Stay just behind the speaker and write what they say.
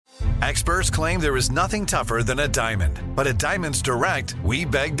Experts claim there is nothing tougher than a diamond. But at Diamonds Direct, we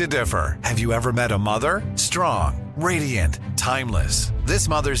beg to differ. Have you ever met a mother? Strong, radiant, timeless. This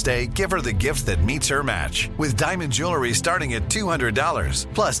Mother's Day, give her the gift that meets her match. With diamond jewelry starting at $200.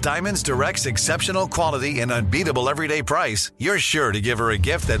 Plus Diamonds Direct's exceptional quality and unbeatable everyday price, you're sure to give her a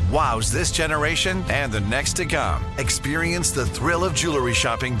gift that wows this generation and the next to come. Experience the thrill of jewelry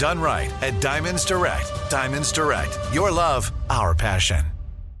shopping done right at Diamonds Direct. Diamonds Direct. Your love, our passion.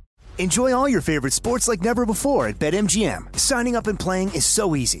 Enjoy all your favorite sports like never before at BetMGM. Signing up and playing is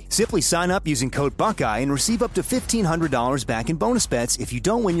so easy. Simply sign up using code Buckeye and receive up to $1,500 back in bonus bets if you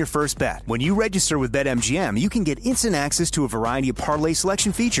don't win your first bet. When you register with BetMGM, you can get instant access to a variety of parlay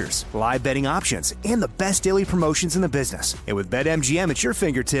selection features, live betting options, and the best daily promotions in the business. And with BetMGM at your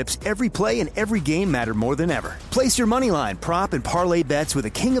fingertips, every play and every game matter more than ever. Place your moneyline, prop, and parlay bets with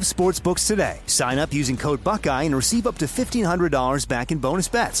the king of sportsbooks today. Sign up using code Buckeye and receive up to $1,500 back in bonus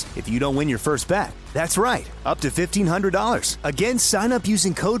bets if you don't win your first bet. That's right, up to $1,500. Again, sign up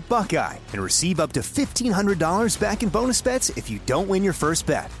using code Buckeye and receive up to $1,500 back in bonus bets if you don't win your first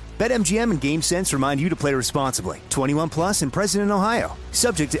bet. BetMGM and GameSense remind you to play responsibly. 21 plus and present in Ohio.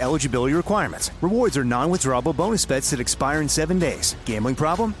 Subject to eligibility requirements. Rewards are non-withdrawable bonus bets that expire in 7 days. Gambling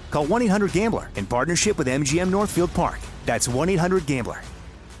problem? Call 1-800-GAMBLER in partnership with MGM Northfield Park. That's 1-800-GAMBLER.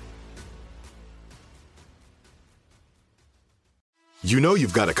 You know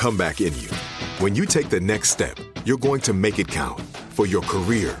you've got a comeback in you. When you take the next step, you're going to make it count. For your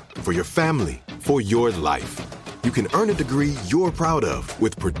career, for your family, for your life. You can earn a degree you're proud of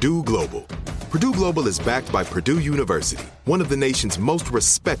with Purdue Global. Purdue Global is backed by Purdue University, one of the nation's most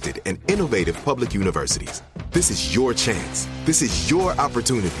respected and innovative public universities. This is your chance. This is your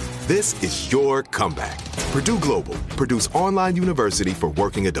opportunity. This is your comeback. Purdue Global, Purdue's online university for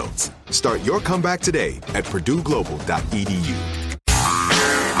working adults. Start your comeback today at purdueglobal.edu.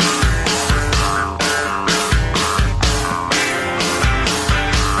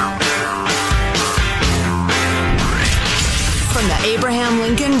 From the Abraham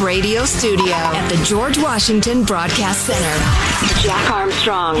Lincoln Radio Studio at the George Washington Broadcast Center, Jack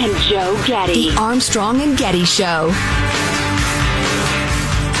Armstrong and Joe Getty. The Armstrong and Getty Show.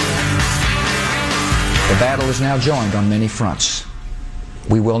 The battle is now joined on many fronts.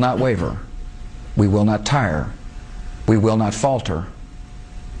 We will not waver. We will not tire. We will not falter.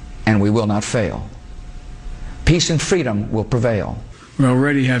 And we will not fail. Peace and freedom will prevail. We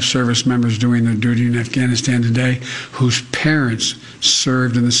already have service members doing their duty in Afghanistan today whose parents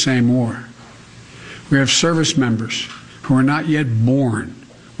served in the same war. We have service members who are not yet born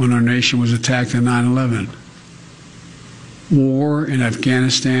when our nation was attacked in 9/11. War in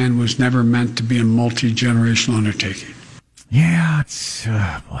Afghanistan was never meant to be a multi-generational undertaking. Yeah, it's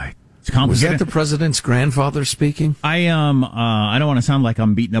boy, it's complicated. Was that the president's grandfather speaking? I don't want to sound like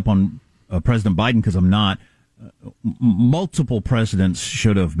I'm beating up on President Biden because I'm not. Multiple presidents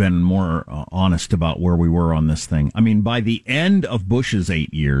should have been more honest about where we were on this thing. I mean, by the end of Bush's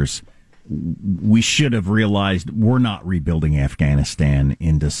 8 years, we should have realized we're not rebuilding Afghanistan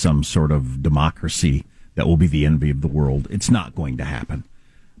into some sort of democracy that will be the envy of the world. It's not going to happen.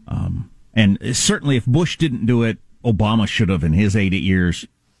 And certainly if Bush didn't do it, Obama should have in his 8 years.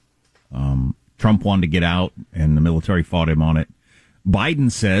 Trump wanted to get out, and the military fought him on it.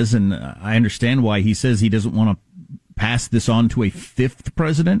 Biden says, and I understand why he says he doesn't want to pass this on to a fifth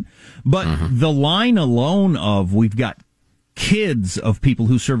president, but the line alone of we've got kids of people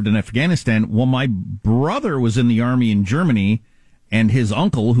who served in Afghanistan. Well, my brother was in the army in Germany, and his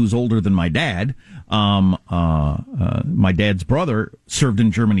uncle, who's older than my dad, my dad's brother, served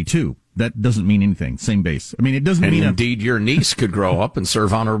in Germany too. That doesn't mean anything. Same base. I mean, it doesn't mean indeed your niece could grow up and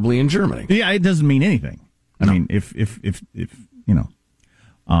serve honorably in Germany. Yeah, it doesn't mean anything. I mean, if you know,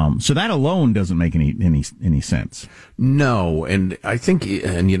 so that alone doesn't make any sense. No, and I think,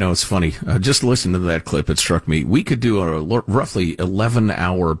 and you know, it's funny. Just listen to that clip. It struck me. We could do a roughly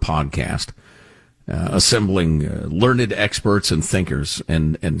 11-hour podcast, assembling learned experts and thinkers,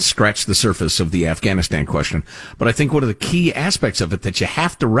 and scratch the surface of the Afghanistan question. But I think one of the key aspects of it that you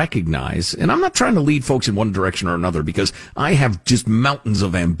have to recognize, and I'm not trying to lead folks in one direction or another, because I have just mountains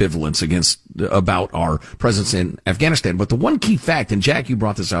of ambivalence about our presence in Afghanistan. But the one key fact, and Jack, you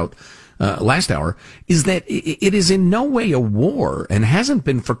brought this out last hour, is that it is in no way a war and hasn't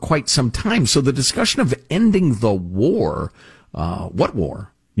been for quite some time. So the discussion of ending the war, what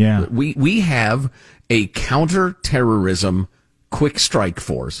war? Yeah. We have a counter-terrorism quick strike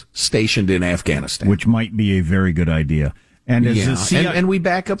force stationed in Afghanistan. Which might be a very good idea. And as and we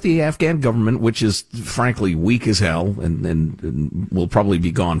back up the Afghan government, which is frankly weak as hell, and will probably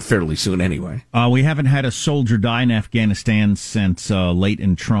be gone fairly soon anyway. We haven't had a soldier die in Afghanistan since late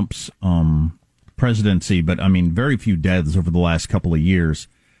in Trump's presidency, but I mean, very few deaths over the last couple of years.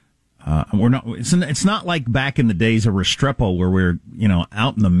 We're not. It's not like back in the days of Restrepo, where we're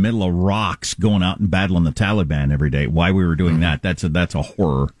out in the middle of rocks, going out and battling the Taliban every day. Why we were doing that? That's a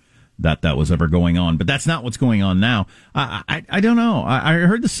horror that was ever going on. But that's not what's going on now. I don't know. I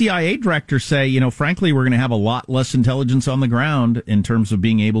heard the CIA director say, frankly, we're going to have a lot less intelligence on the ground in terms of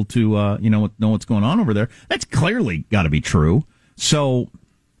being able to, know what's going on over there. That's clearly got to be true. So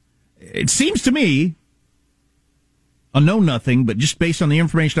it seems to me, a know-nothing, but just based on the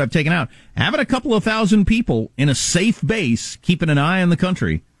information I've taken out, having a couple of thousand people in a safe base, keeping an eye on the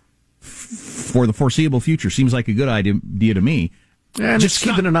country for the foreseeable future seems like a good idea to me. And just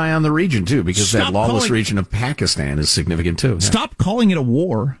keeping an eye on the region, too, because that lawless region of Pakistan is significant, too. Yeah. Stop calling it a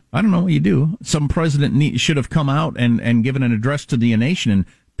war. I don't know what you do. Some president should have come out and given an address to the nation and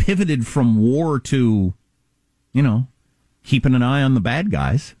pivoted from war to, keeping an eye on the bad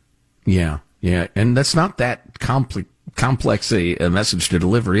guys. Yeah. And that's not that complex a message to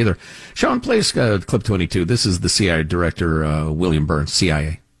deliver either. Sean, plays clip 22. This is the CIA director, William Burns,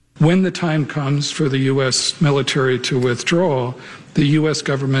 CIA. When the time comes for the U.S. military to withdraw, the U.S.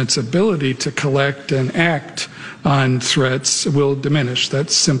 government's ability to collect and act on threats will diminish.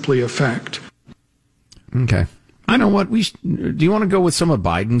 That's simply a fact. Okay. I know what do you want to go with some of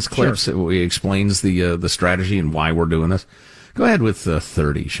Biden's clips that explains the strategy and why we're doing this? Go ahead with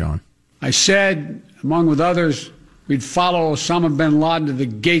 30, Sean. I said, among with others, we'd follow Osama bin Laden to the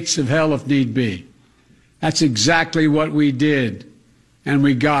gates of hell if need be. That's exactly what we did, and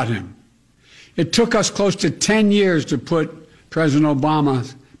we got him. It took us close to 10 years to put President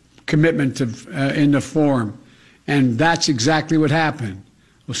Obama's commitment into form, and that's exactly what happened.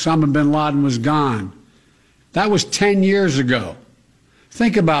 Osama bin Laden was gone. That was 10 years ago.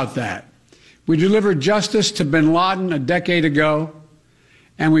 Think about that. We delivered justice to bin Laden a decade ago,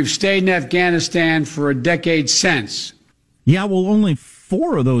 and we've stayed in Afghanistan for a decade since. Yeah, well, only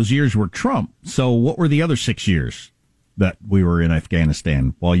 4 of those years were Trump. So what were the other 6 years that we were in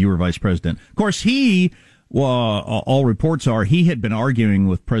Afghanistan while you were vice president? Of course, all reports are he had been arguing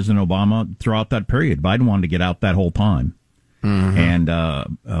with President Obama throughout that period. Biden wanted to get out that whole time. Mm-hmm. And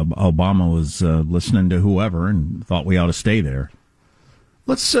Obama was listening to whoever and thought we ought to stay there.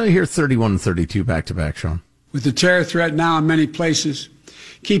 Let's hear 31 and 32 back to back, Sean. With the terror threat now in many places,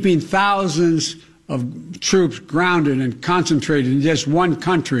 keeping thousands of troops grounded and concentrated in just one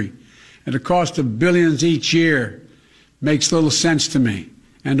country at a cost of billions each year makes little sense to me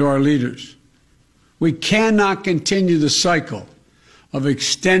and to our leaders. We cannot continue the cycle of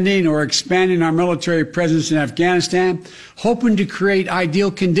extending or expanding our military presence in Afghanistan, hoping to create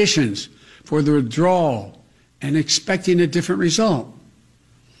ideal conditions for the withdrawal and expecting a different result.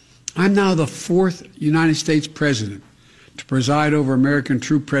 I'm now the 4th United States president to preside over American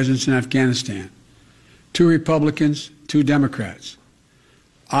troop presence in Afghanistan. 2 Republicans, 2 Democrats.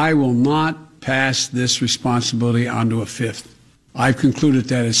 I will not pass this responsibility on to a 5th. I've concluded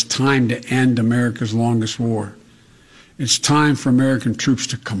that it's time to end America's longest war. It's time for American troops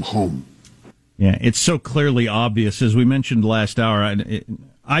to come home. Yeah, it's so clearly obvious. As we mentioned last hour,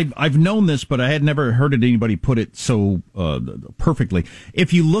 I've known this, but I had never heard anybody put it so perfectly.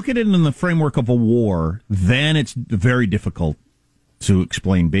 If you look at it in the framework of a war, then it's very difficult to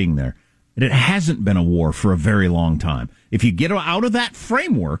explain being there. It hasn't been a war for a very long time. If you get out of that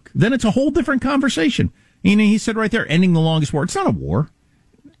framework, then it's a whole different conversation. He said right there, ending the longest war. It's not a war.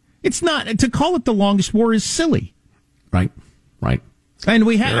 It's not. To call it the longest war is silly. Right. And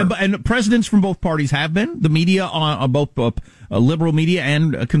we have, and presidents from both parties have been. The media, on both liberal media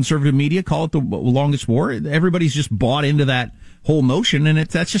and conservative media, call it the longest war. Everybody's just bought into that whole notion, and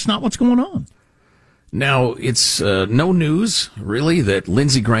that's just not what's going on. Now, it's no news, really, that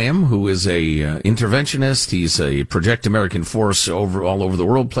Lindsey Graham, who is a interventionist, he's a Project American Force all over the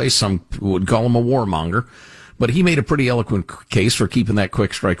world place. Some would call him a warmonger. But he made a pretty eloquent case for keeping that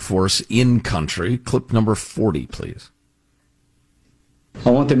quick strike force in country. Clip number 40, please. I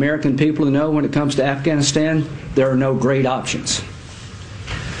want the American people to know when it comes to Afghanistan, there are no great options.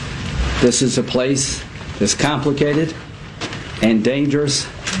 This is a place that's complicated and dangerous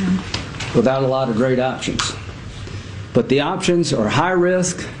without a lot of great options. But the options are high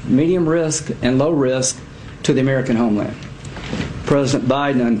risk, medium risk, and low risk to the American homeland. President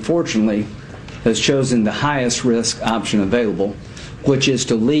Biden, unfortunately, has chosen the highest risk option available, which is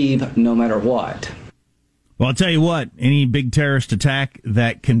to leave no matter what. Well, I'll tell you what, any big terrorist attack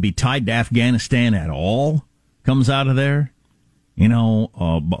that can be tied to Afghanistan at all comes out of there,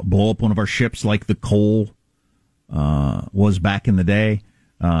 blow up one of our ships like the Cole was back in the day.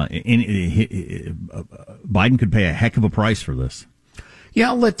 Biden could pay a heck of a price for this. Yeah,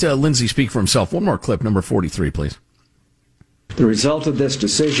 I'll let Lindsey speak for himself. One more clip, number 43, please. The result of this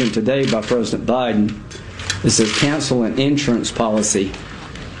decision today by President Biden is to cancel an insurance policy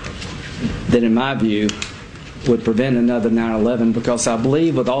that, in my view, would prevent another 9/11, because I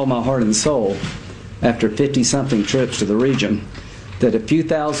believe with all my heart and soul, after 50-something trips to the region, that a few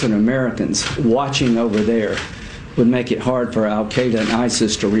thousand Americans watching over there would make it hard for Al-Qaeda and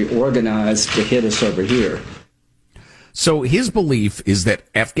ISIS to reorganize to hit us over here. So his belief is that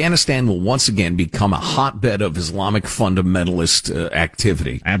Afghanistan will once again become a hotbed of Islamic fundamentalist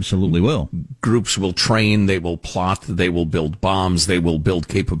activity. Absolutely will. Groups will train, they will plot, they will build bombs, they will build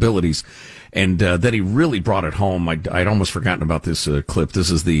capabilities. And that he really brought it home. I'd almost forgotten about this clip. This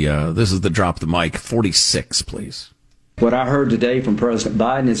is the drop the mic. 46, please. What I heard today from President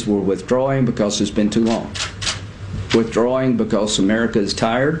Biden is we're withdrawing because it's been too long. Withdrawing because America is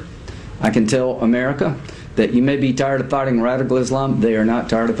tired. I can tell America that you may be tired of fighting radical Islam. They are not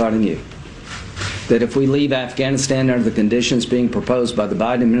tired of fighting you. That if we leave Afghanistan under the conditions being proposed by the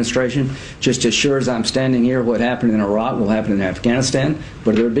Biden administration, just as sure as I'm standing here, what happened in Iraq will happen in Afghanistan,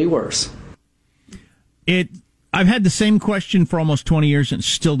 but it would be worse. I've had the same question for almost 20 years and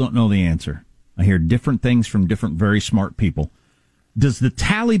still don't know the answer. I hear different things from different very smart people. Does the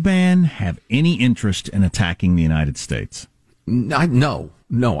Taliban have any interest in attacking the United States? No.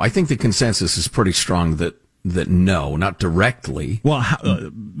 I think the consensus is pretty strong that no, not directly. Well,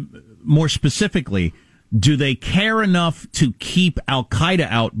 more specifically, do they care enough to keep Al-Qaeda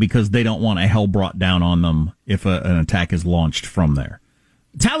out because they don't want a hell brought down on them if an attack is launched from there?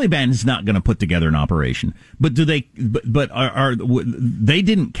 Taliban is not going to put together an operation, but do they? But are they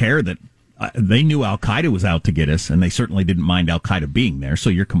didn't care that they knew Al-Qaeda was out to get us, and they certainly didn't mind Al-Qaeda being there. So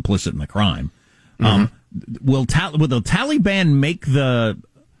you're complicit in the crime. Mm-hmm. Will the Taliban make the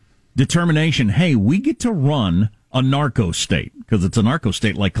determination? Hey, we get to run a narco state, because it's a narco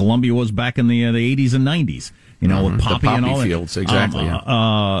state like Colombia was back in the 80s and 90s. With poppy and all fields, that. Exactly.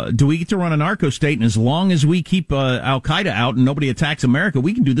 Do we get to run a narco state? And as long as we keep Al-Qaeda out and nobody attacks America,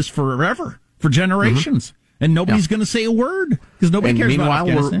 we can do this forever, for generations. Mm-hmm. And nobody's going to say a word because nobody cares about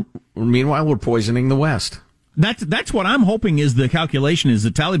Afghanistan. Meanwhile, we're poisoning the West. That's what I'm hoping is the calculation is the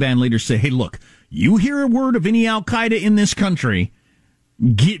Taliban leaders say, hey, look, you hear a word of any Al-Qaeda in this country,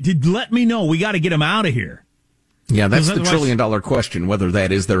 let me know. We got to get them out of here. Yeah, that's the $1 trillion question, whether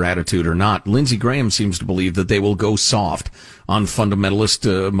that is their attitude or not. Lindsey Graham seems to believe that they will go soft on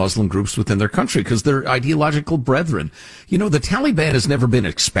fundamentalist Muslim groups within their country because they're ideological brethren. The Taliban has never been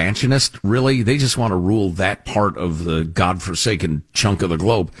expansionist, really. They just want to rule that part of the godforsaken chunk of the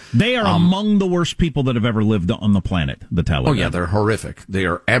globe. They are among the worst people that have ever lived on the planet, the Taliban. Oh, yeah, they're horrific. They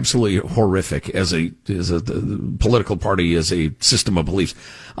are absolutely horrific as a political party, as a system of beliefs.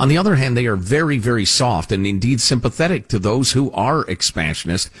 On the other hand, they are very, very soft and indeed sympathetic to those who are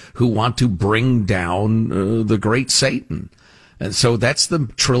expansionist, who want to bring down the great Satan. And so that's the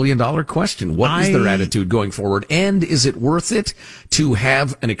 $1 trillion question. What is their attitude going forward? And is it worth it to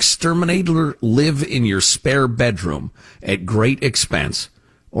have an exterminator live in your spare bedroom at great expense?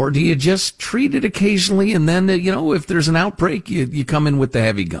 Or do you just treat it occasionally and then, if there's an outbreak, you come in with the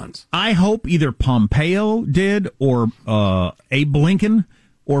heavy guns? I hope either Pompeo did or Abe Lincoln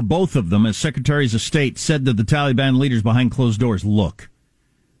or both of them as secretaries of state said to the Taliban leaders behind closed doors, look,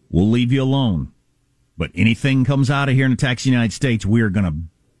 we'll leave you alone. But anything comes out of here and attacks the United States, we are going to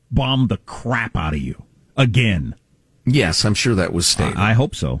bomb the crap out of you again. Yes, I'm sure that was stated. I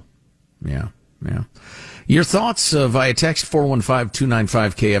hope so. Yeah. Your thoughts via text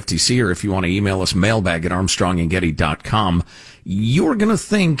 415-295-KFTC, or if you want to email us, mailbag at armstrongandgetty.com. You're going to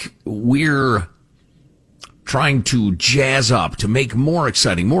think we're trying to jazz up, to make more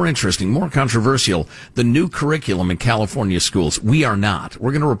exciting, more interesting, more controversial, the new curriculum in California schools. We are not.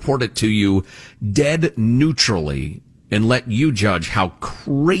 We're going to report it to you dead neutrally and let you judge how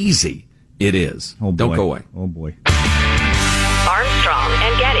crazy it is. Oh, boy. Don't go away. Oh, boy. Armstrong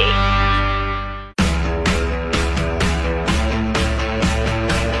and Getty.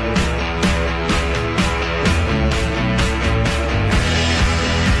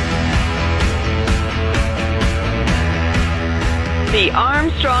 The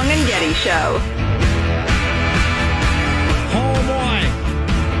Armstrong and Getty Show. Oh, boy.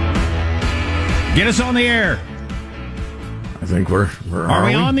 Get us on the air. I think we're Are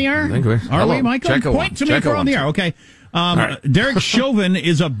we on the air? I think we are. We, Michael? Point to me if we're on the air. Okay. Right. Derek Chauvin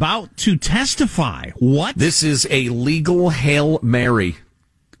is about to testify. What? This is a legal Hail Mary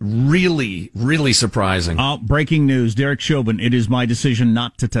really, really surprising. Breaking news, Derek Chauvin, it is my decision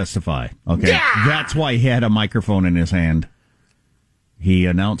not to testify. Okay. Yeah! That's why he had a microphone in his hand. He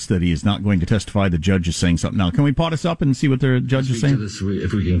announced that he is not going to testify. The judge is saying something. Now, can we pot us up and see what the judge is saying?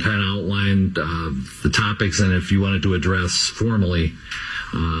 If we can kind of outline the topics, and if you wanted to address formally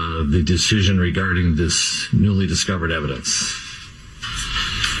the decision regarding this newly discovered evidence.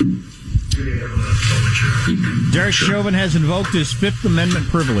 Derek Chauvin has invoked his Fifth Amendment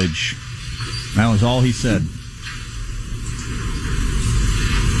privilege. That was all he said.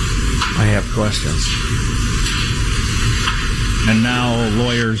 I have questions. And now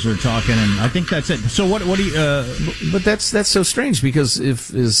lawyers are talking, and I think that's it. So what do you... But that's so strange, because if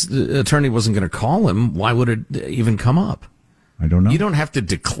his attorney wasn't going to call him, why would it even come up? I don't know. You don't have to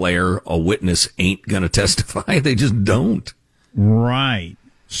declare a witness ain't going to testify. They just don't. Right.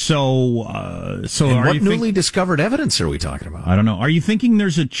 So and what newly discovered evidence are we talking about? I don't know. Are you thinking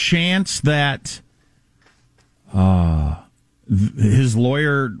there's a chance that his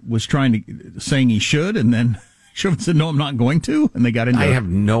lawyer was saying he should, and then Chauvin said, no, I'm not going to, and they got into it? I have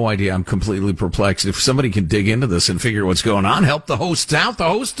no idea. I'm completely perplexed. If somebody can dig into this and figure what's going on, help the hosts out. The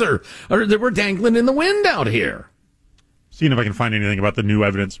hosts are we're dangling in the wind out here. Seeing if I can find anything about the new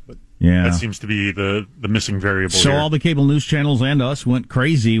evidence, but that seems to be the missing variable. So here. all the cable news channels and us went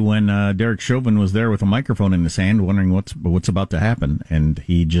crazy when Derek Chauvin was there with a microphone in his hand, wondering what's about to happen, and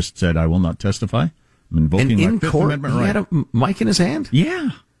he just said, "I will not testify." I'm invoking my Fifth Amendment right. He had a mic in his hand. Yeah,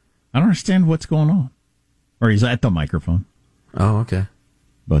 I don't understand what's going on. Or he's at the microphone. Oh, okay.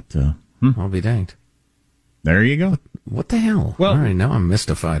 But I'll be danged. There you go. What the hell? Well, all right, now I'm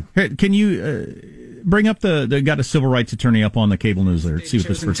mystified. Here, can you bring up they got a civil rights attorney up on the cable news there? See what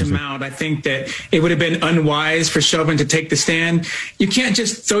this person said. I think that it would have been unwise for Chauvin to take the stand. You can't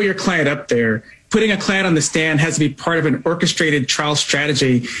just throw your client up there. Putting a client on the stand has to be part of an orchestrated trial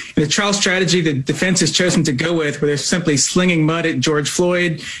strategy. And the trial strategy the defense has chosen to go with, where they're simply slinging mud at George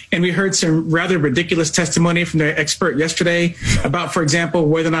Floyd. And we heard some rather ridiculous testimony from the expert yesterday about, for example,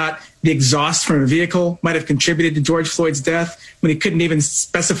 whether or not the exhaust from a vehicle might have contributed to George Floyd's death when he couldn't even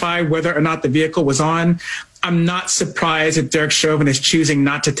specify whether or not the vehicle was on. I'm not surprised that Derek Chauvin is choosing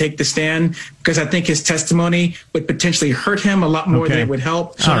not to take the stand, because I think his testimony would potentially hurt him a lot more than it would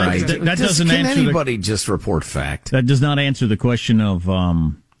help. All right. That doesn't answer. Can anybody just report fact? That does not answer the question of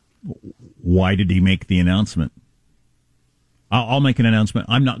why did he make the announcement. I'll make an announcement.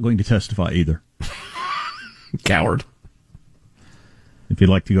 I'm not going to testify either. Coward. If you'd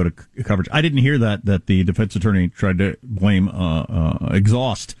like to go to coverage. I didn't hear that the defense attorney tried to blame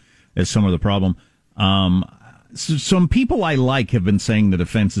exhaust as some of the problem. Some people I like have been saying the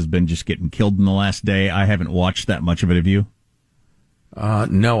defense has been just getting killed in the last day. I haven't watched that much of it. Have you?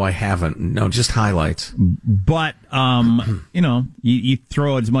 No, I haven't. No, just highlights. But, you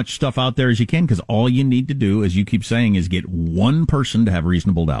throw as much stuff out there as you can, because all you need to do, as you keep saying, is get one person to have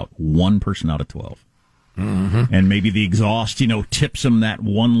reasonable doubt. One person out of 12. Mm-hmm. And maybe the exhaust, tips them that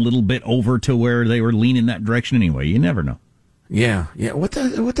one little bit over to where they were leaning that direction anyway. You never know. Yeah. What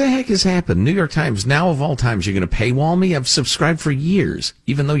the heck has happened? New York Times, now of all times, you're going to paywall me? I've subscribed for years,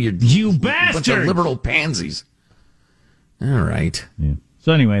 even though you bastard! A bunch of liberal pansies. All right. Yeah.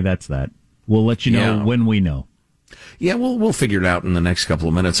 So anyway, that's that. We'll let you know when we know. Yeah, we'll figure it out in the next couple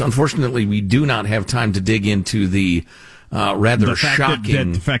of minutes. Unfortunately, we do not have time to dig into the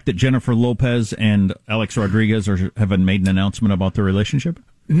shocking... The fact that Jennifer Lopez and Alex Rodriguez have made an announcement about their relationship?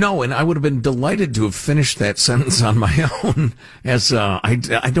 No, and I would have been delighted to have finished that sentence on my own, as I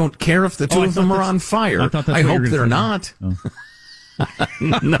don't care if the two of them are on fire. I hope they're not. Oh.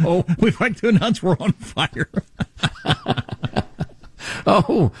 No. We'd like to announce we're on fire.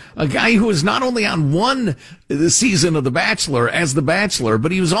 Oh, a guy who was not only on one season of The Bachelor as The Bachelor,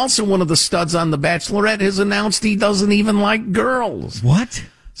 but he was also one of the studs on The Bachelorette, has announced he doesn't even like girls. What?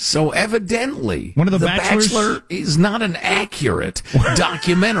 So evidently, one of the Bachelor is not an accurate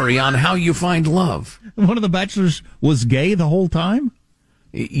documentary on how you find love. One of the Bachelors was gay the whole time?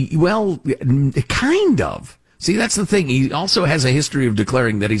 Well, kind of. See, that's the thing. He also has a history of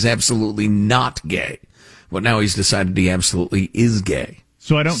declaring that he's absolutely not gay. But now he's decided he absolutely is gay.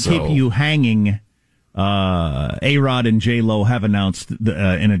 So I don't keep you hanging. A-Rod and J-Lo have announced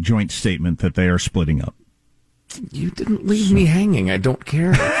in a joint statement that they are splitting up. You didn't leave me hanging. I don't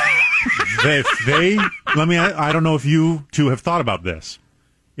care. I don't know if you two have thought about this.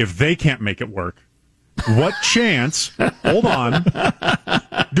 If they can't make it work, what chance, hold on,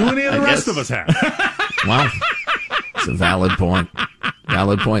 do any of the rest of us have? Wow. It's a valid point.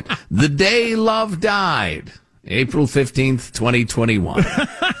 Valid point. The day love died. April 15th, 2021.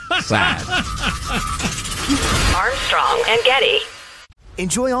 Sad. Armstrong and Getty.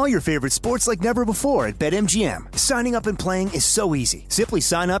 Enjoy all your favorite sports like never before at BetMGM. Signing up and playing is so easy. Simply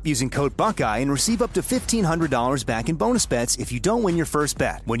sign up using code Buckeye and receive up to $1,500 back in bonus bets if you don't win your first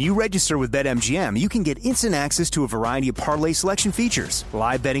bet. When you register with BetMGM, you can get instant access to a variety of parlay selection features,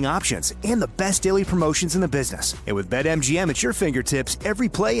 live betting options, and the best daily promotions in the business. And with BetMGM at your fingertips, every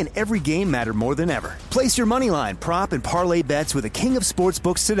play and every game matter more than ever. Place your moneyline, prop, and parlay bets with the king of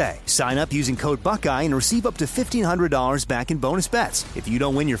sportsbooks today. Sign up using code Buckeye and receive up to $1,500 back in bonus bets if you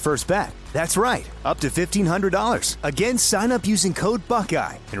don't win your first bet. That's right, up to $1,500. Again, sign up using code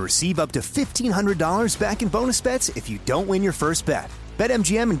Buckeye and receive up to $1,500 back in bonus bets if you don't win your first bet.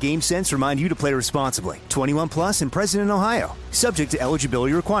 BetMGM and GameSense remind you to play responsibly. 21 plus and present in Ohio. Subject to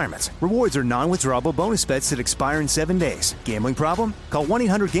eligibility requirements. Rewards are non-withdrawable bonus bets that expire in 7 days. Gambling problem? Call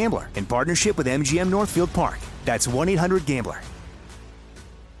 1-800-GAMBLER in partnership with MGM Northfield Park. That's 1-800-GAMBLER.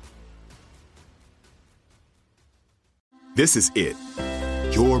 This is it.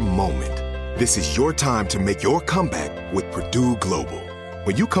 Your moment. This is your time to make your comeback with Purdue Global.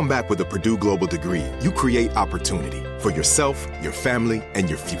 When you come back with a Purdue Global degree, you create opportunity for yourself, your family, and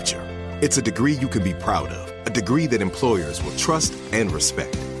your future. It's a degree you can be proud of, a degree that employers will trust and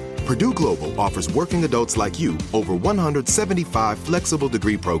respect. Purdue Global offers working adults like you over 175 flexible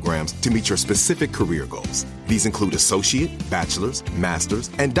degree programs to meet your specific career goals. These include associate, bachelor's, master's,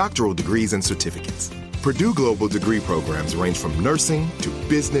 and doctoral degrees and certificates. Purdue Global degree programs range from nursing to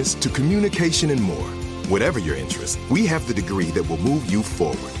business to communication and more. Whatever your interest, we have the degree that will move you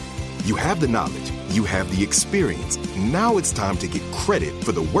forward. You have the knowledge, you have the experience. Now it's time to get credit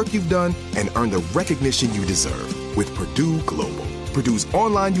for the work you've done and earn the recognition you deserve with Purdue Global, Purdue's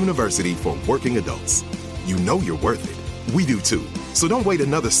online university for working adults. You know you're worth it. We do too. So don't wait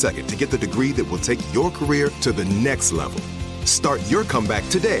another second to get the degree that will take your career to the next level. Start your comeback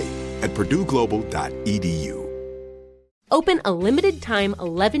today at purdueglobal.edu. Open a limited-time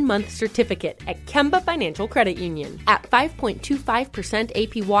 11-month certificate at Kemba Financial Credit Union. At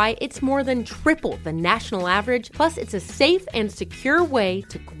 5.25% APY, it's more than triple the national average, plus it's a safe and secure way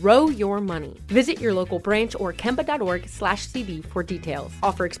to grow your money. Visit your local branch or kemba.org/CD for details.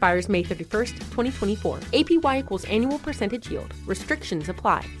 Offer expires May 31st, 2024. APY equals annual percentage yield. Restrictions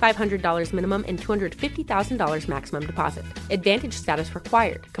apply. $500 minimum and $250,000 maximum deposit. Advantage status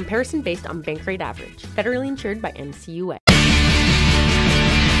required. Comparison based on bank rate average. Federally insured by NCUA.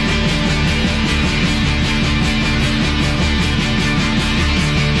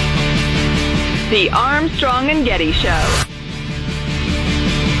 The Armstrong and Getty Show.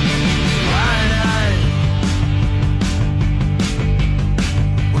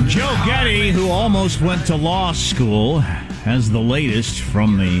 Joe Getty, who almost went to law school, has the latest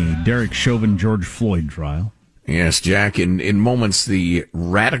from the Derek Chauvin George Floyd trial. Yes, Jack, in moments, the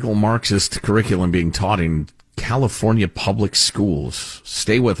radical Marxist curriculum being taught in California public schools.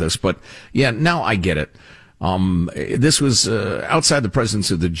 Stay with us. But yeah, now I get it. This was outside the presence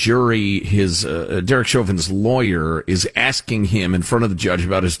of the jury. His Derek Chauvin's lawyer is asking him in front of the judge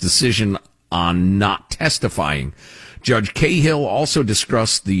about his decision on not testifying. Judge Cahill also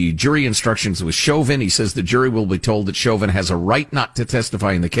discussed the jury instructions with Chauvin. He says the jury will be told that Chauvin has a right not to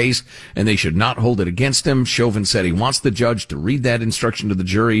testify in the case, and they should not hold it against him. Chauvin said he wants the judge to read that instruction to the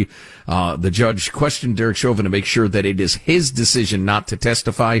jury. The judge questioned Derek Chauvin to make sure that it is his decision not to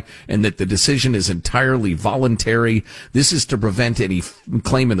testify and that the decision is entirely voluntary. This is to prevent any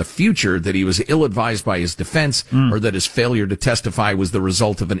claim in the future that he was ill-advised by his defense or that his failure to testify was the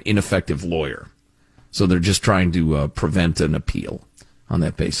result of an ineffective lawyer. So they're just trying to prevent an appeal on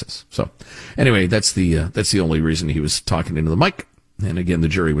that basis. So anyway, that's the only reason he was talking into the mic. And again, the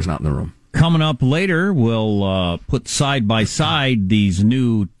jury was not in the room. Coming up later, we'll put side by side these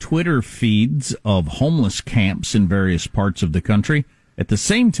new Twitter feeds of homeless camps in various parts of the country. At the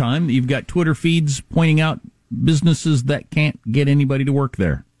same time, you've got Twitter feeds pointing out businesses that can't get anybody to work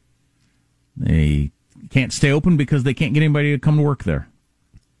there. They can't stay open because they can't get anybody to come to work there.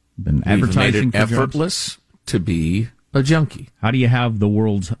 Been advertising made it effortless to be a junkie. How do you have the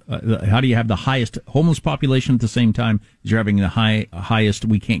world's? How do you have the highest homeless population at the same time as you're having the highest?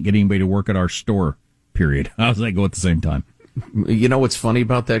 We can't get anybody to work at our store. Period. How does that go at the same time? You know what's funny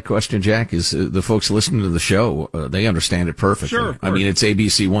about that question, Jack, is the folks listening to the show, they understand it perfectly. Sure, I mean, it's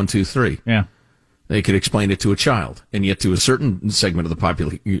ABC 1, 2, 3. Yeah. They could explain it to a child, and yet to a certain segment of the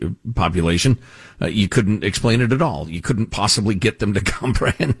population, you couldn't explain it at all. You couldn't possibly get them to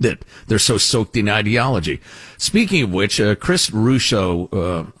comprehend it. They're so soaked in ideology. Speaking of which, Christopher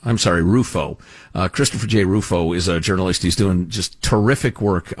J. Rufo is a journalist. He's doing just terrific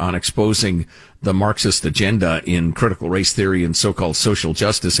work on exposing the Marxist agenda in critical race theory and so-called social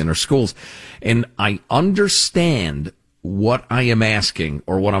justice in our schools. And I understand what I am asking,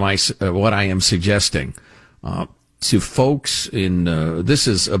 or what I am suggesting to folks in this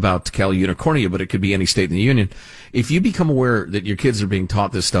is about Cal Unicornia, but it could be any state in the union. If you become aware that your kids are being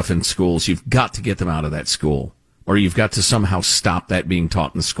taught this stuff in schools, you've got to get them out of that school, or you've got to somehow stop that being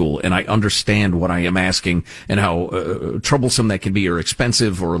taught in the school. And I understand what I am asking and how troublesome that can be, or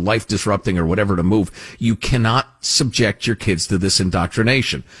expensive, or life disrupting, or whatever to move. You cannot subject your kids to this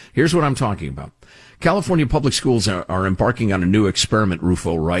indoctrination. Here's what I'm talking about. California public schools are embarking on a new experiment,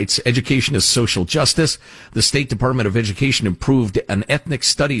 Rufo writes. Education is social justice. The State Department of Education improved an ethnic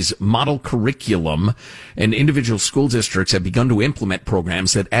studies model curriculum, and individual school districts have begun to implement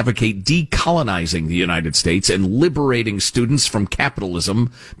programs that advocate decolonizing the United States and liberating students from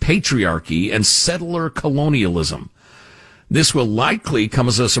capitalism, patriarchy, and settler colonialism. This will likely come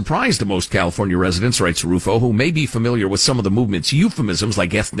as a surprise to most California residents, writes Rufo, who may be familiar with some of the movement's euphemisms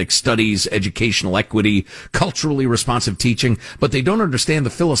like ethnic studies, educational equity, culturally responsive teaching, but they don't understand the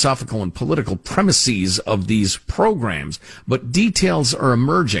philosophical and political premises of these programs. But details are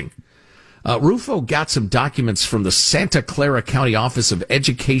emerging. Rufo got some documents from the Santa Clara County Office of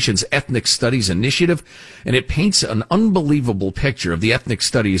Education's Ethnic Studies Initiative, and it paints an unbelievable picture of the ethnic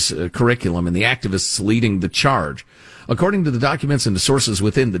studies curriculum and the activists leading the charge. According to the documents and the sources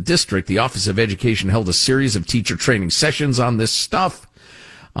within the district, the Office of Education held a series of teacher training sessions on this stuff.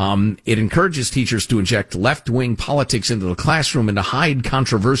 It encourages teachers to inject left-wing politics into the classroom and to hide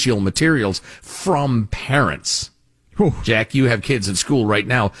controversial materials from parents. Whew. Jack, you have kids in school right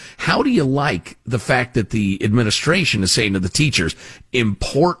now. How do you like the fact that the administration is saying to the teachers,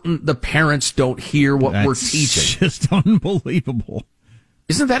 important the parents don't hear what we're teaching? It's just unbelievable.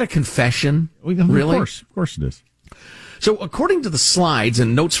 Isn't that a confession? Really? Of course it is. So according to the slides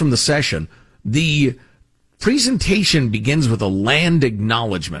and notes from the session, the presentation begins with a land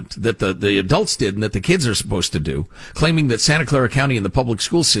acknowledgement that the adults did and that the kids are supposed to do, claiming that Santa Clara County and the public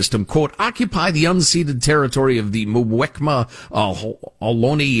school system, quote, occupy the unceded territory of the Muwekma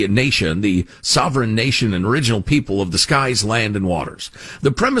Ohlone Nation, the sovereign nation and original people of the skies, land, and waters.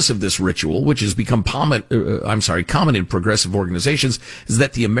 The premise of this ritual, which has become common in progressive organizations, is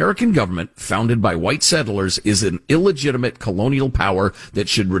that the American government, founded by white settlers, is an illegitimate colonial power that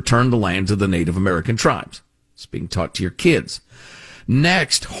should return the land to the Native American tribes. It's being taught to your kids.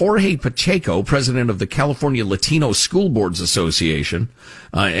 Next, Jorge Pacheco, president of the California Latino School Boards Association,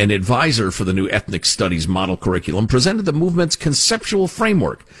 an advisor for the new ethnic studies model curriculum, presented the movement's conceptual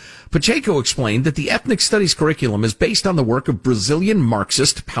framework. Pacheco explained that the ethnic studies curriculum is based on the work of Brazilian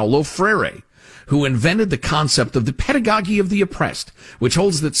Marxist Paulo Freire, who invented the concept of the pedagogy of the oppressed, which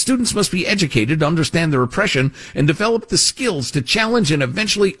holds that students must be educated to understand their oppression and develop the skills to challenge and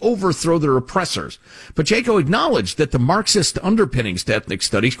eventually overthrow their oppressors. Pacheco acknowledged that the Marxist underpinnings to ethnic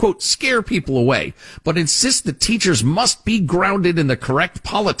studies, quote, scare people away, but insists that teachers must be grounded in the correct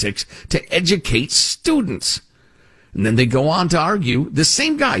politics to educate students. And then they go on to argue, this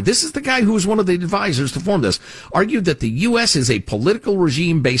same guy, this is the guy who was one of the advisors to form this, argued that the U.S. is a political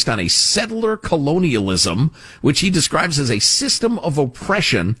regime based on a settler colonialism, which he describes as a system of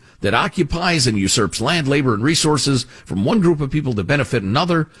oppression that occupies and usurps land, labor, and resources from one group of people to benefit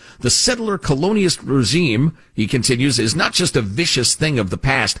another. The settler colonialist regime, he continues, is not just a vicious thing of the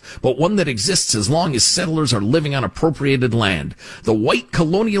past, but one that exists as long as settlers are living on appropriated land. The white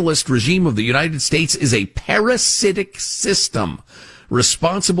colonialist regime of the United States is a parasitic system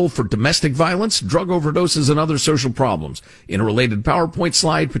responsible for domestic violence, drug overdoses, and other social problems. In a related PowerPoint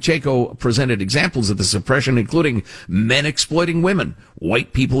slide, Pacheco presented examples of this oppression, including men exploiting women,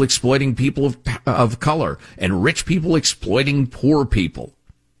 white people exploiting people of color, and rich people exploiting poor people.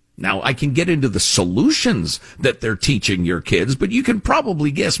 Now, I can get into the solutions that they're teaching your kids, but you can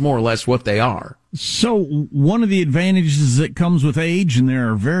probably guess more or less what they are. So one of the advantages that comes with age, and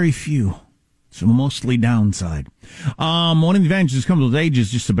there are very few, so mostly downside. One of the advantages that comes with age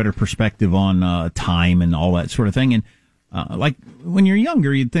is just a better perspective on time and all that sort of thing. And like when you're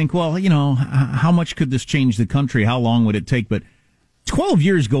younger, you'd think, well, you know, how much could this change the country? How long would it take? But 12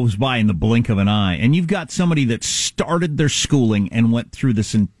 years goes by in the blink of an eye, and you've got somebody that started their schooling and went through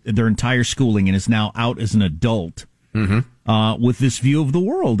this their entire schooling and is now out as an adult with this view of the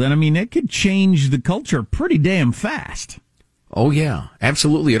world. And I mean, it could change the culture pretty damn fast. Oh, yeah,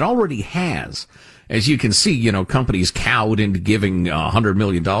 absolutely. It already has. As you can see, you know, companies cowed into giving $100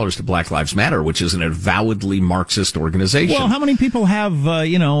 million to Black Lives Matter, which is an avowedly Marxist organization. Well, how many people have,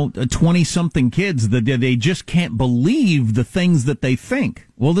 20-something kids that they just can't believe the things that they think?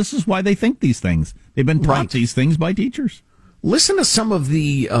 Well, this is why they think these things. They've been taught these things by teachers. Listen to some of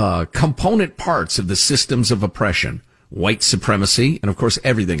the component parts of the systems of oppression. white supremacy, and of course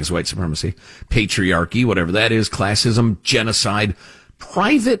everything is white supremacy, patriarchy, whatever that is, classism, genocide,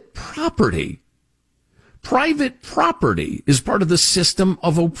 private property. Private property is part of the system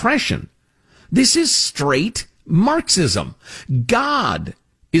of oppression. This is straight Marxism. God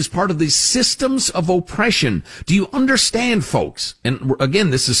is part of the systems of oppression. Do you understand, folks? And again,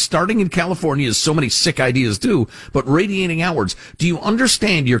 this is starting in California, as so many sick ideas do, but radiating outwards. Do you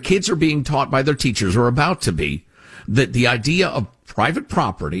understand your kids are being taught by their teachers, or about to be, that the idea of private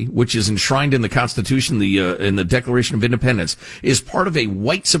property, which is enshrined in the Constitution, in the Declaration of Independence, is part of a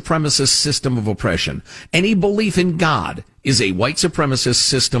white supremacist system of oppression. Any belief in God is a white supremacist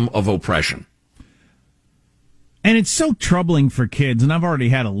system of oppression. And it's so troubling for kids, and I've already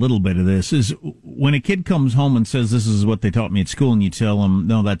had a little bit of this, is when a kid comes home and says, this is what they taught me at school, and you tell them,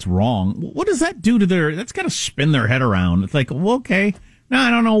 no, that's wrong. What does that do to that's got to spin their head around. It's like, well, okay, now I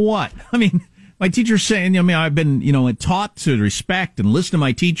don't know what. I mean, my teacher's saying, I've been, taught to respect and listen to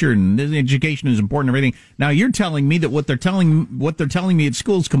my teacher, and education is important and everything. Now you're telling me that what they're telling me at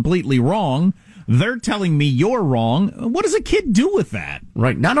school is completely wrong. They're telling me you're wrong. What does a kid do with that?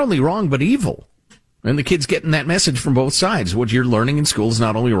 Right. Not only wrong, but evil. And the kid's getting that message from both sides. What you're learning in school is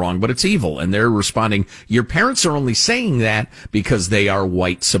not only wrong, but it's evil. And they're responding, your parents are only saying that because they are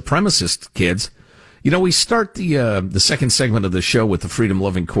white supremacist kids. We start the second segment of the show with the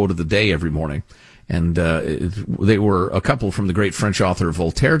freedom-loving quote of the day every morning. And they were a couple from the great French author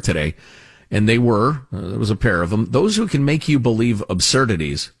Voltaire today. And they were, there was a pair of them, those who can make you believe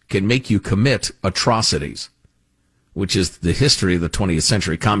absurdities can make you commit atrocities, which is the history of the 20th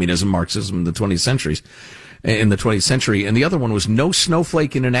century, communism, Marxism in the 20th century. And the other one was no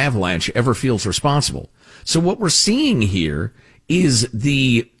snowflake in an avalanche ever feels responsible. So what we're seeing here is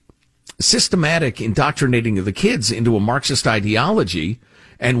the systematic indoctrinating of the kids into a Marxist ideology.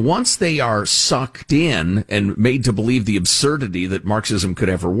 And once they are sucked in and made to believe the absurdity that Marxism could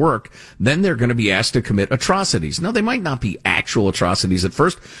ever work, then they're going to be asked to commit atrocities. Now, they might not be actual atrocities at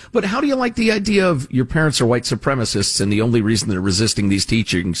first, but how do you like the idea of your parents are white supremacists and the only reason they're resisting these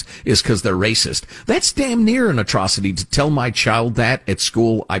teachings is because they're racist? That's damn near an atrocity to tell my child that at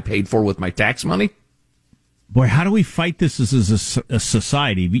school I paid for with my tax money. Boy, how do we fight this as a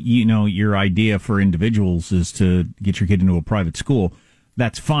society? Your idea for individuals is to get your kid into a private school.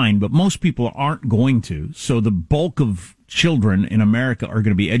 That's fine, but most people aren't going to. So the bulk of children in America are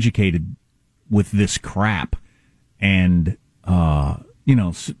going to be educated with this crap. And, so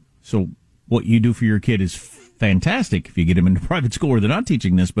what you do for your kid is fantastic if you get him into private school where they're not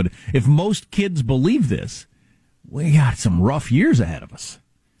teaching this. But if most kids believe this, we got some rough years ahead of us.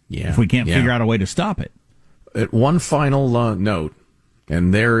 Yeah. If we can't figure out a way to stop it. At one final note,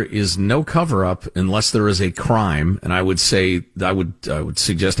 and there is no cover-up unless there is a crime. And I would say, I would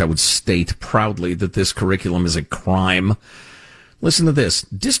state proudly that this curriculum is a crime. Listen to this.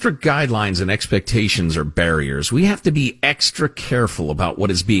 District guidelines and expectations are barriers. We have to be extra careful about what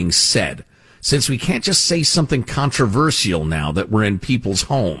is being said, since we can't just say something controversial now that we're in people's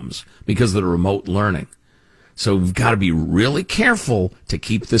homes because of the remote learning. So we've got to be really careful to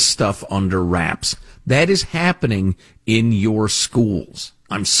keep this stuff under wraps. That is happening in your schools.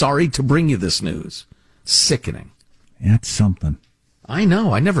 I'm sorry to bring you this news. Sickening. That's something. I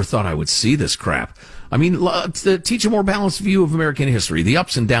know. I never thought I would see this crap. I mean, to teach a more balanced view of American history, the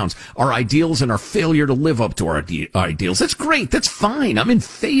ups and downs, our ideals and our failure to live up to our ideals. That's great. That's fine. I'm in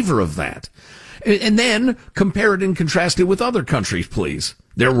favor of that. And then compare it and contrast it with other countries, please.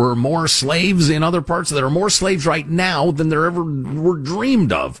 There were more slaves in other parts. There are more slaves right now than there ever were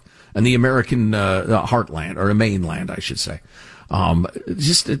dreamed of in the American heartland, or mainland, I should say.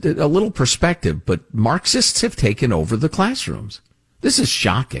 Just a little perspective, but Marxists have taken over the classrooms. This is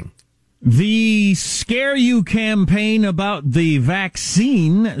shocking. The Scare You campaign about the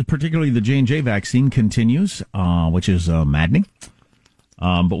vaccine, particularly the J&J vaccine, continues, which is maddening.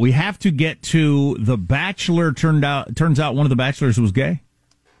 But we have to get to The Bachelor. Turns out one of the bachelors was gay.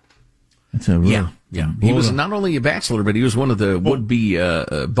 That's a real, yeah. He was not only a bachelor, but he was one of the would-be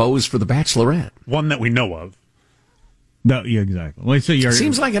beaux for the Bachelorette. One that we know of. No, yeah, exactly. Well, so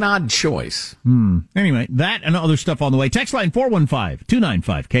seems like an odd choice. Anyway, that and other stuff on the way. Text line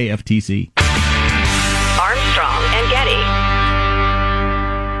 415-295-KFTC. Armstrong and Getty.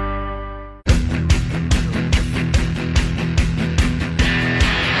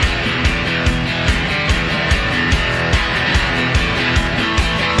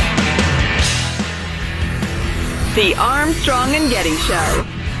 The Armstrong and Getty Show.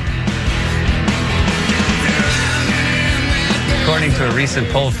 According to a recent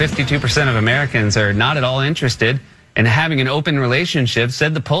poll, 52% of Americans are not at all interested in having an open relationship,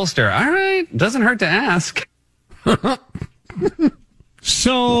 said the pollster. All right, doesn't hurt to ask.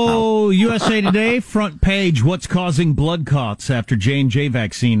 So, USA Today, front page, what's causing blood clots after J&J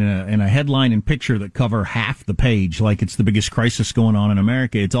vaccine, in a headline and picture that cover half the page, like it's the biggest crisis going on in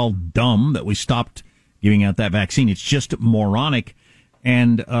America. It's all dumb that we stopped giving out that vaccine. It's just moronic.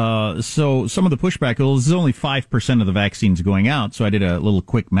 And so some of the pushback, well, this is only 5% of the vaccines going out, so I did a little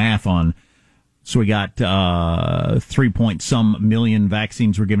quick math on. So we got 3-point-some million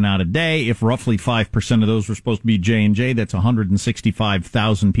vaccines were given out a day. If roughly 5% of those were supposed to be J&J, that's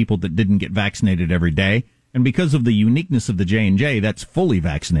 165,000 people that didn't get vaccinated every day. And because of the uniqueness of the J&J, that's fully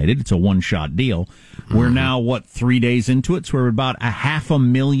vaccinated. It's a one-shot deal. We're now, 3 days into it? So we're about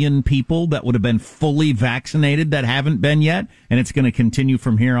 500,000 people that would have been fully vaccinated that haven't been yet. And it's going to continue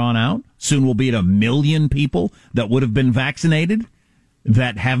from here on out. Soon we'll be at 1 million people that would have been vaccinated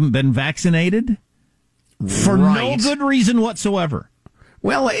that haven't been vaccinated for no good reason whatsoever.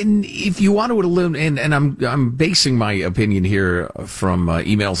 Well, and if you want to eliminate, and I'm basing my opinion here from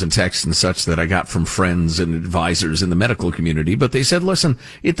emails and texts and such that I got from friends and advisors in the medical community, but they said, listen,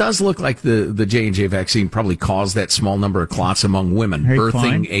 it does look like the J&J vaccine probably caused that small number of clots among women,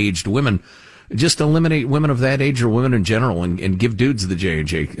 birthing-aged women. Just eliminate women of that age or women in general and give dudes the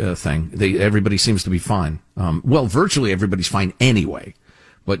J&J thing. Everybody seems to be fine. Well, virtually everybody's fine anyway.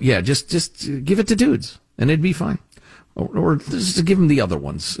 But yeah, just give it to dudes and it'd be fine. Or just give them the other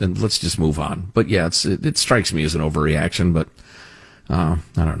ones and let's just move on. But yeah, it strikes me as an overreaction, but I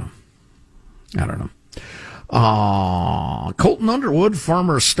don't know. Colton Underwood,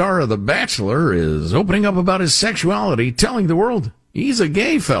 former star of The Bachelor, is opening up about his sexuality, telling the world he's a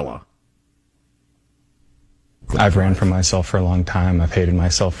gay fella. I've ran from myself for a long time. I've hated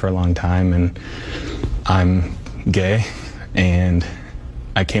myself for a long time, and I'm gay, and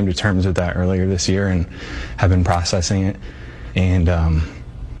I came to terms with that earlier this year and have been processing it. And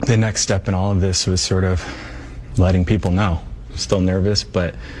the next step in all of this was sort of letting people know. I'm still nervous,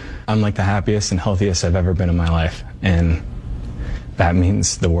 but I'm like the happiest and healthiest I've ever been in my life, and that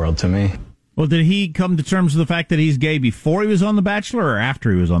means the world to me. Well, did he come to terms with the fact that he's gay before he was on The Bachelor or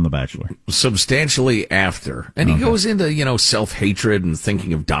after he was on The Bachelor? Substantially after. And he goes into, self-hatred and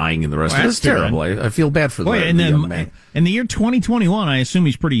thinking of dying and the rest of it. It's terrible. I feel bad for the young man. In the year 2021, I assume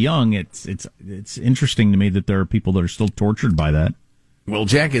he's pretty young. It's interesting to me that there are people that are still tortured by that. Well,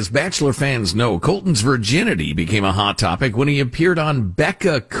 Jack, as Bachelor fans know, Colton's virginity became a hot topic when he appeared on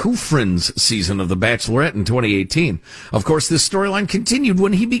Becca Kufrin's season of The Bachelorette in 2018. Of course, this storyline continued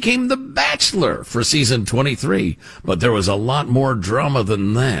when he became The Bachelor for season 23, but there was a lot more drama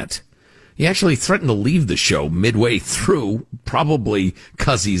than that. He actually threatened to leave the show midway through, probably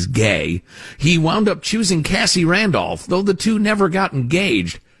 'cause he's gay. He wound up choosing Cassie Randolph, though the two never got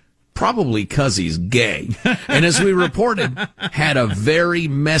engaged. Probably 'cause he's gay. And as we reported, had a very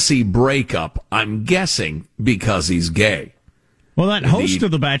messy breakup, I'm guessing because he's gay. Well, that host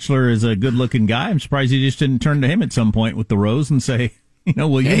of The Bachelor is a good-looking guy. I'm surprised he just didn't turn to him at some point with the rose and say,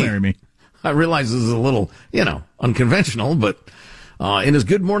 will you marry me? I realize this is a little, unconventional, but in his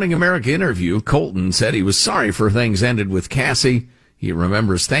Good Morning America interview, Colton said he was sorry for things ended with Cassie. He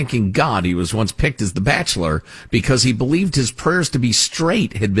remembers thanking God he was once picked as The Bachelor because he believed his prayers to be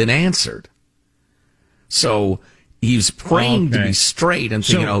straight had been answered. So he's praying to be straight and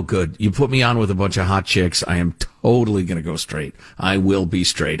thinking, oh, good, you put me on with a bunch of hot chicks. I am totally going to go straight. I will be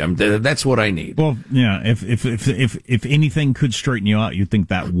straight. That's what I need. Well, yeah, if anything could straighten you out, you'd think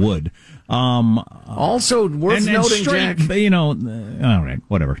that would. Also, worth noting, straight, Jack. all right,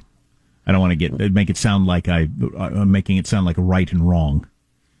 whatever. I don't want to make it sound like I'm making it sound like a right and wrong.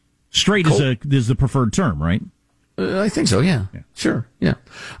 Straight is the preferred term, right? I think so, yeah. Sure, yeah.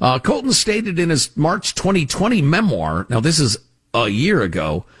 Colton stated in his March 2020 memoir, now this is a year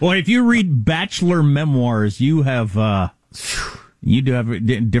ago. Well, if you read Bachelor memoirs, you have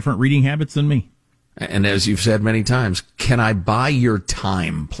different reading habits than me. And as you've said many times, can I buy your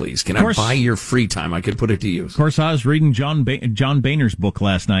time, please? Can I buy your free time? I could put it to use. Of course, I was reading John Boehner's book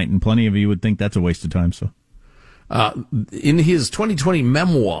last night, and plenty of you would think that's a waste of time. So, in his 2020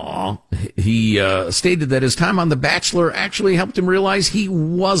 memoir, he stated that his time on The Bachelor actually helped him realize he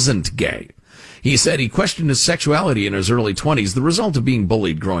wasn't gay. He said he questioned his sexuality in his early 20s, the result of being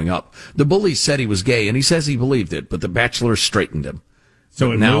bullied growing up. The bullies said he was gay, and he says he believed it, but The Bachelor straightened him.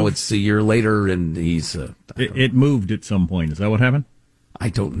 So now it's a year later, and he's... It moved at some point. Is that what happened? I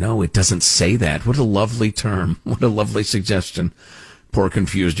don't know. It doesn't say that. What a lovely term. What a lovely suggestion. Poor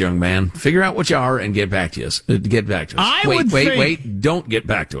confused young man. Figure out what you are and get back to us. Wait. Don't get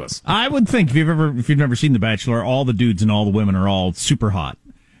back to us. I would think if you've never seen The Bachelor, all the dudes and all the women are all super hot.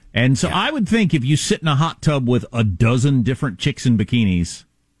 And so I would think if you sit in a hot tub with a dozen different chicks in bikinis,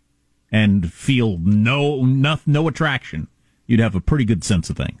 and feel no attraction, you'd have a pretty good sense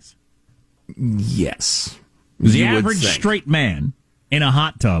of things. Yes. The average straight man in a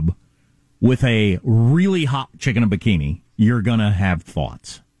hot tub with a really hot chick in a bikini, you're going to have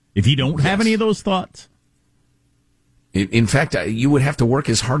thoughts. If you don't have any of those thoughts... In fact, you would have to work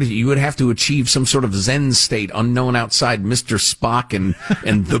as hard as you would have to achieve some sort of Zen state unknown outside Mr. Spock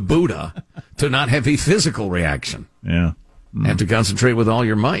and the Buddha to not have a physical reaction. Yeah. Have to concentrate with all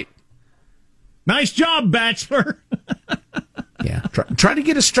your might. Nice job, Bachelor. Yeah. Try to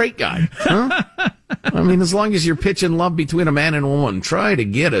get a straight guy. Huh? I mean, as long as you're pitching love between a man and a woman, try to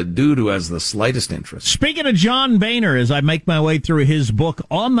get a dude who has the slightest interest. Speaking of John Boehner, as I make my way through his book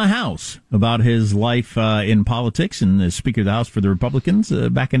On the House about his life in politics and as Speaker of the House for the Republicans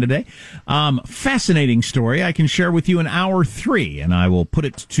back in the day, fascinating story I can share with you in hour 3, and I will put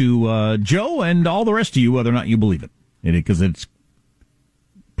it to Joe and all the rest of you whether or not you believe it, because it's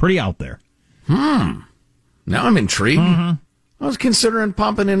pretty out there. Now I'm intrigued. Mm-hmm. I was considering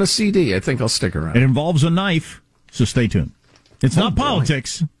pumping in a CD. I think I'll stick around. It involves a knife, so stay tuned. It's not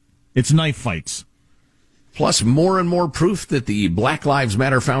politics. It's knife fights. Plus, more and more proof that the Black Lives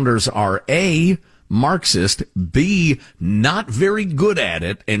Matter founders are A, Marxist, B, not very good at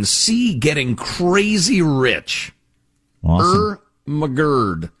it, and C, getting crazy rich. Awesome.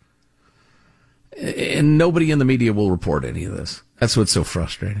 McGurd. And nobody in the media will report any of this. That's what's so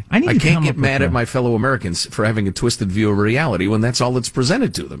frustrating. I can't get mad at my fellow Americans for having a twisted view of reality when that's all that's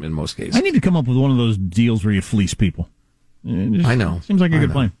presented to them in most cases. I need to come up with one of those deals where you fleece people. I know. Seems like a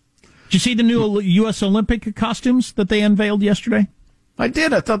good plan. Did you see the new U.S. Olympic costumes that they unveiled yesterday? I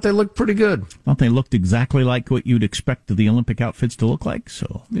did. I thought they looked pretty good. I thought they looked exactly like what you'd expect the Olympic outfits to look like.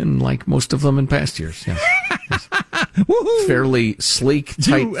 So, and like most of them in past years, yeah. Fairly sleek,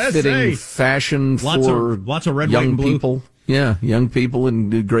 tight-fitting fashion for lots of red, young white, and blue people. Yeah, young people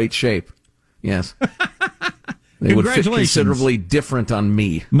in great shape. Yes. They would fit considerably different on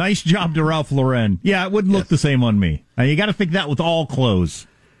me. Nice job to Ralph Lauren. Yeah, it wouldn't look the same on me. You got to think that with all clothes.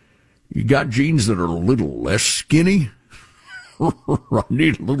 You got jeans that are a little less skinny? I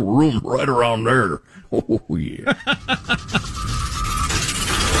need a little room right around there. Oh, yeah.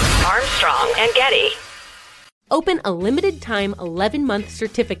 Armstrong and Getty. Open a limited-time 11-month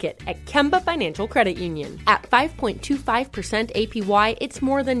certificate at Kemba Financial Credit Union. At 5.25% APY, it's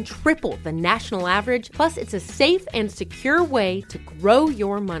more than triple the national average, plus it's a safe and secure way to grow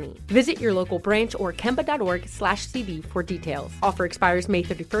your money. Visit your local branch or kemba.org/CD for details. Offer expires May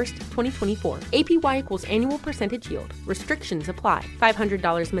 31st, 2024. APY equals annual percentage yield. Restrictions apply.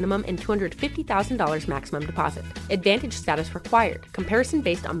 $500 minimum and $250,000 maximum deposit. Advantage status required. Comparison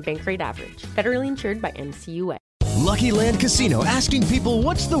based on bank rate average. Federally insured by NCUA. Lucky Land Casino, asking people,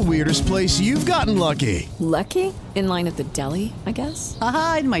 what's the weirdest place you've gotten lucky? Lucky? In line at the deli, I guess?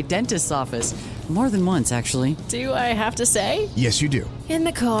 Aha, in my dentist's office. More than once, actually. Do I have to say? Yes, you do. In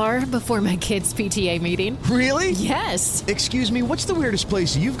the car before my kids' PTA meeting. Really? Yes. Excuse me, what's the weirdest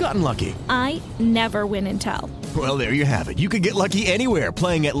place you've gotten lucky? I never win and tell. Well, there you have it. You can get lucky anywhere,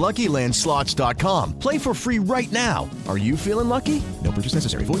 playing at LuckyLandSlots.com. Play for free right now. Are you feeling lucky? No purchase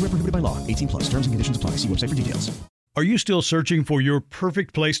necessary. Void where prohibited by law. 18+. Terms and conditions apply. See website for details. Are you still searching for your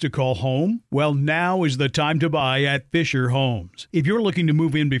perfect place to call home? Well, now is the time to buy at Fisher Homes. If you're looking to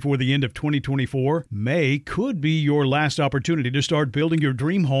move in before the end of 2024, May could be your last opportunity to start building your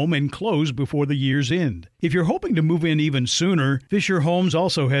dream home and close before the year's end. If you're hoping to move in even sooner, Fisher Homes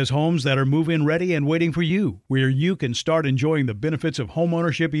also has homes that are move-in ready and waiting for you, where you can start enjoying the benefits of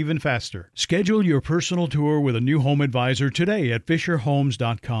homeownership even faster. Schedule your personal tour with a new home advisor today at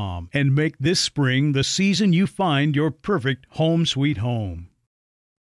FisherHomes.com and make this spring the season you find your perfect home sweet home.